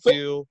 I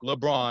feel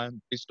LeBron,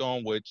 based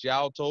on what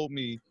y'all told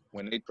me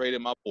when they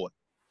traded my boy.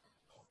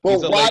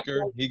 He's a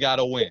Laker. He got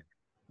to win.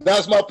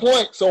 That's my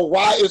point. So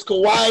why is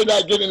Kawhi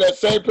not getting that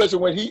same pressure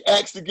when he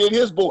asked to get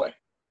his boy?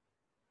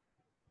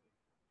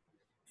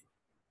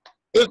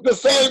 It's the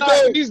same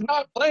thing. He's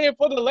not playing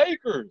for the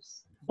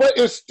Lakers. But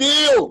it's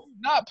still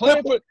not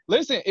playing for.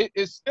 Listen,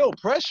 it's still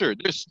pressure.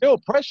 There's still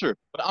pressure.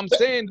 But I'm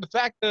saying the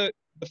fact of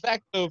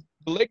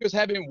the Lakers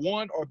haven't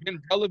won or been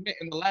relevant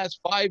in the last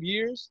 5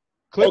 years.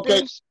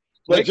 Clippers,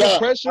 Lakers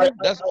pressure.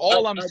 That's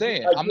all I'm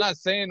saying. I'm not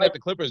saying that the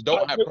Clippers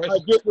don't have pressure. I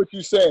get what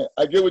you're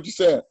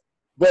saying.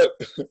 But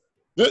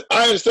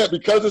I understand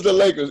because it's the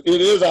Lakers,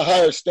 it is a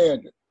higher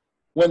standard.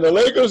 When the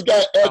Lakers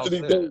got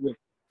Anthony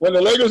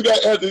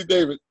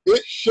Davis,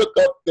 it shook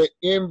up the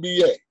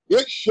NBA.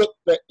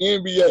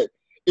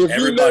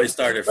 Everybody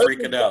started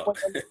freaking out.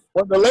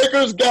 When the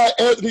Lakers got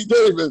Anthony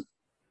Davis,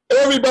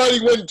 everybody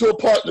went into a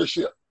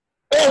partnership.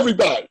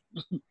 Everybody.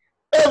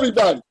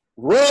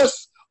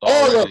 Russ,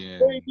 all of them,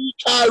 KD,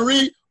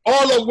 Kyrie,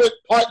 all of them went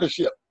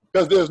partnership.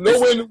 Because there's no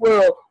way in the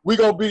world we're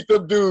going to beat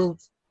them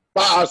dudes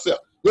by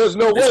ourselves. There's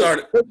no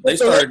way. They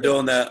started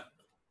doing that.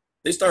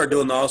 They started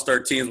doing the All-Star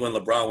teams when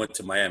LeBron went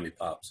to Miami,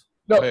 Pops.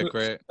 Go ahead,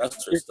 Craig.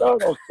 That's what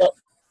started. Go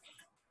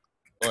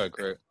ahead,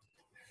 Craig.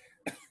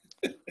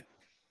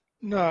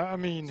 No, I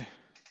mean,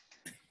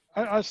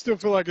 I still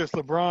feel like it's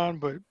LeBron,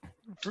 but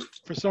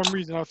for some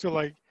reason I feel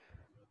like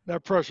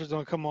that pressure's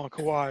going to come on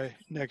Kawhi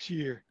next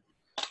year.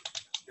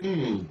 I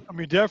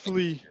mean,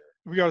 definitely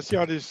we got to see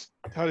how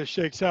this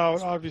shakes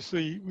out.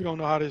 Obviously, we don't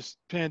know how this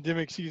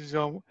pandemic season's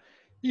going.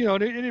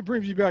 And it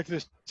brings you back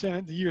to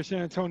the year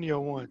San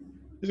Antonio won.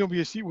 There's going to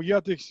be a season where you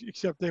have to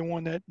accept they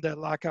won that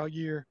lockout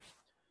year.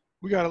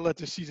 We got to let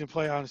the season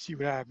play out and see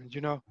what happens,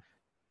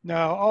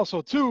 Now,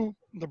 also, too,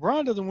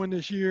 LeBron doesn't win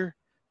this year.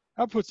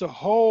 That puts a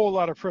whole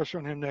lot of pressure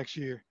on him next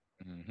year.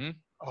 A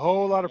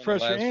whole lot of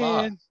pressure.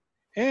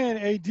 And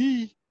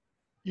AD,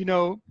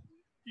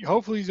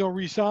 hopefully he's going to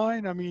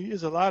re-sign. I mean,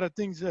 there's a lot of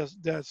things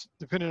that's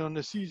dependent on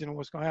this season and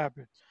what's going to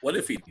happen. What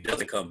if he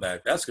doesn't come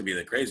back? That's going to be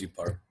the crazy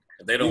part.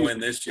 If they don't win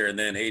this year and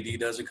then AD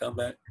doesn't come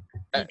back.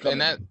 And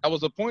that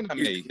was the point I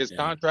made. His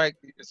contract,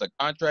 it's a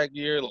contract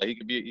year. Like,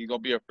 he's going to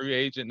be a free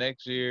agent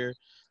next year.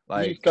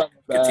 Like, he can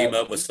team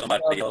up with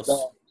somebody else.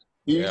 All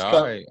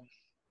right.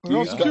 But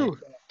also, too,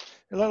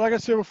 like I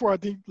said before, I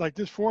think like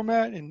this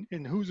format and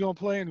who's going to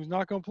play and who's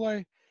not going to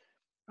play,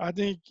 I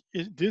think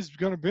this is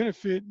going to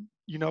benefit,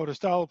 the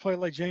style of play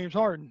like James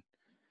Harden.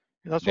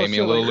 And that's what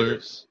Damian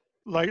Lillard.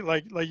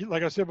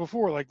 Like I said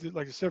before, like the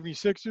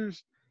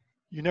 76ers,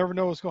 you never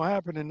know what's going to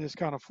happen in this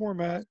kind of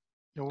format.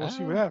 And we'll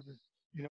see what happens.